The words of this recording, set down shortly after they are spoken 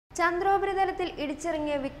ചന്ദ്രോപരിതലത്തിൽ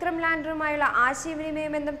ഇടിച്ചിറങ്ങിയ വിക്രം ലാൻഡറുമായുള്ള ആശയവിനിമയ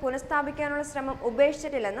ബന്ധം പുനഃസ്ഥാപിക്കാനുള്ള ശ്രമം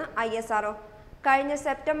ഉപേക്ഷിച്ചിട്ടില്ലെന്ന് ISRO. കഴിഞ്ഞ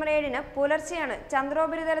സെപ്റ്റംബർ 7-ന് പുലർച്ചെയാണ്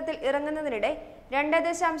ചന്ദ്രോപരിതലത്തിൽ ഇറങ്ങുന്നതിനിടെ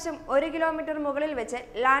 2.1 കിലോമീറ്റർ മുകളിൽ വെച്ച്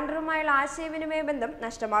ലാൻഡറുമായുള്ള ആശയവിനിമയ ബന്ധം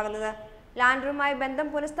നഷ്ടമാകുന്നത്. ലാൻഡറുമായി ബന്ധം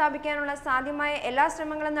പുനഃസ്ഥാപിക്കാനുള്ള സാധ്യമായ എല്ലാ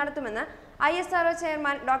ശ്രമങ്ങളും നടത്തുമെന്ന് ISRO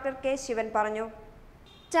chairman doctor K Shivan പറഞ്ഞു.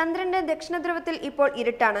 ചന്ദ്രന്റെ ദക്ഷിണധ്രുവത്തിൽ ഇപ്പോൾ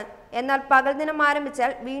ഇരുട്ടാണ്. എന്നാൽ പകൽ ദിനം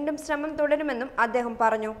ആരംഭിച്ചാൽ വീണ്ടും ശ്രമം തുടരുമെന്നും അദ്ദേഹം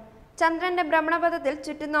പറഞ്ഞു. ചന്ദ്രന്റെ ഭ്രമണപഥത്തിൽ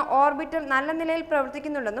ചുറ്റുന്ന ഓർബിറ്റർ നല്ല നിലയിൽ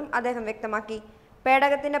പ്രവർത്തിക്കുന്നുണ്ടെന്നും അദ്ദേഹം വ്യക്തമാക്കി.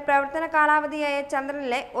 പേടകത്തിന്റെ പ്രവർത്തന കാലാവധിയായ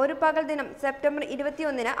ചന്ദ്രനിലെ ഒരു പകൽ ദിനം സെപ്റ്റംബർ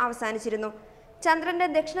 21-ന് അവസാനിച്ചിരുന്നു. ചന്ദ്രന്റെ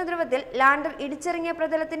ദക്ഷിണധ്രുവത്തിൽ ലാൻഡർ ഇടിച്ചിറങ്ങിയ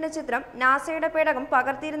പ്രതലത്തിന്റെ ചിത്രം നാസയുടെ പേടകം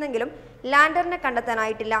പകർത്തിയിരുന്നെങ്കിലും ലാൻഡറിനെ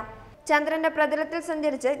കണ്ടെത്താനായിട്ടില്ല. ചന്ദ്രന്റെ പ്രതലത്തിൽ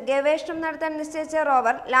സഞ്ചരിച്ച് ഗവേഷണം നടത്താൻ നിശ്ചയിച്ച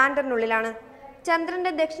റോവർ ലാൻഡറിനുള്ളിലാണ്.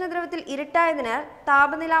 ചന്ദ്രന്റെ ദക്ഷിണധ്രുവത്തിൽ ഇരുട്ടായതിനാൽ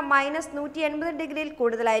താപനില -180 ഡിഗ്രിയിൽ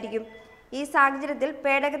കൂടുതലായിരിക്കും. ഈ സാഹചര്യത്തിൽ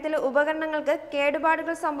പേടകത്തിലെ ഉപകരണങ്ങൾക്ക്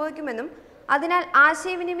കേടുപാടുകൾ സംഭവിക്കുമെന്നും അതിനാൽ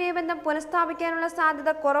ആശയവിനിമയ ബന്ധം പുനഃസ്ഥാപിക്കാനുള്ള സാധ്യത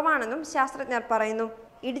കുറവാണെന്നും ശാസ്ത്രജ്ഞർ പറയുന്നു.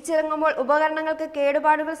 ഇടിച്ചിറങ്ങുമ്പോൾ ഉപകരണങ്ങൾക്ക്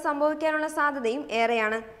കേടുപാടുകൾ സംഭവിക്കാനുള്ള സാധ്യതയും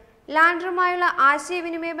ഏറെയാണ്. ലാൻഡറുമായുള്ള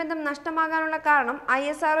ആശയവിനിമയ ബന്ധം നഷ്ടമാകാനുള്ള കാരണം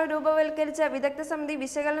ISRO രൂപവൽക്കരിച്ച വിദഗ്ധ സമിതി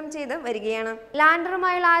വിശകലനം ചെയ്ത് വരികയാണ്.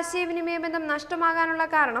 ലാൻഡറുമായുള്ള ആശയവിനിമയ ബന്ധം നഷ്ടമാകാനുള്ള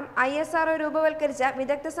കാരണം ISRO രൂപവൽക്കരിച്ച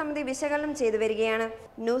വിദഗ്ധ സമിതി വിശകലനം ചെയ്തു വരികയാണ്.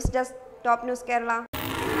 News desk, top news Kerala.